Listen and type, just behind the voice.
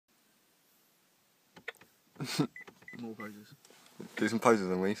More poses. Do some poses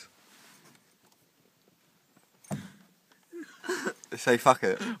then, Weasel. Say fuck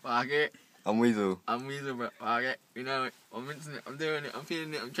it. Fuck it. I'm Weasel. I'm Weasel, bro. Fuck it. You know it. I'm mixing it. I'm doing it. I'm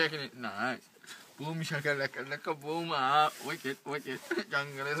feeling it. I'm checking it. Nice. Boom shakalaka laka boom ah. Wicked, wicked.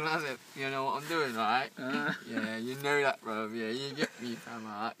 Jungle is massive. You know what I'm doing, right? Yeah, you know that, bro. Yeah, you get me, fam.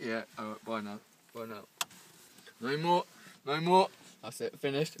 Yeah. Alright, bye now. Bye now. No more. No more. That's it.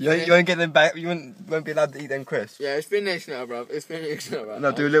 Finished. You won't get them back. You won't be allowed to eat them crisps. Yeah, it's finished now, bro. It's finished now, bro.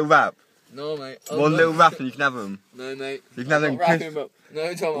 No, do a little rap. No, mate. One little rap and you can have them. No, mate. You can have them crisps.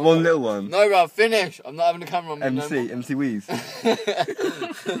 No, Tom. One little one. No, bro. Finish. I'm not having the camera on me. MC Weez.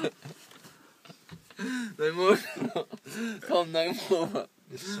 No more. Tom, no more, bro.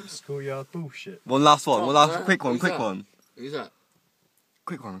 This is some schoolyard bullshit. One last one. Tom, One last where? quick one. Who's Quick that? one. Who's that?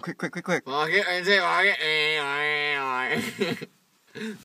 Quick one. Quick. Fuck it. Fuck it.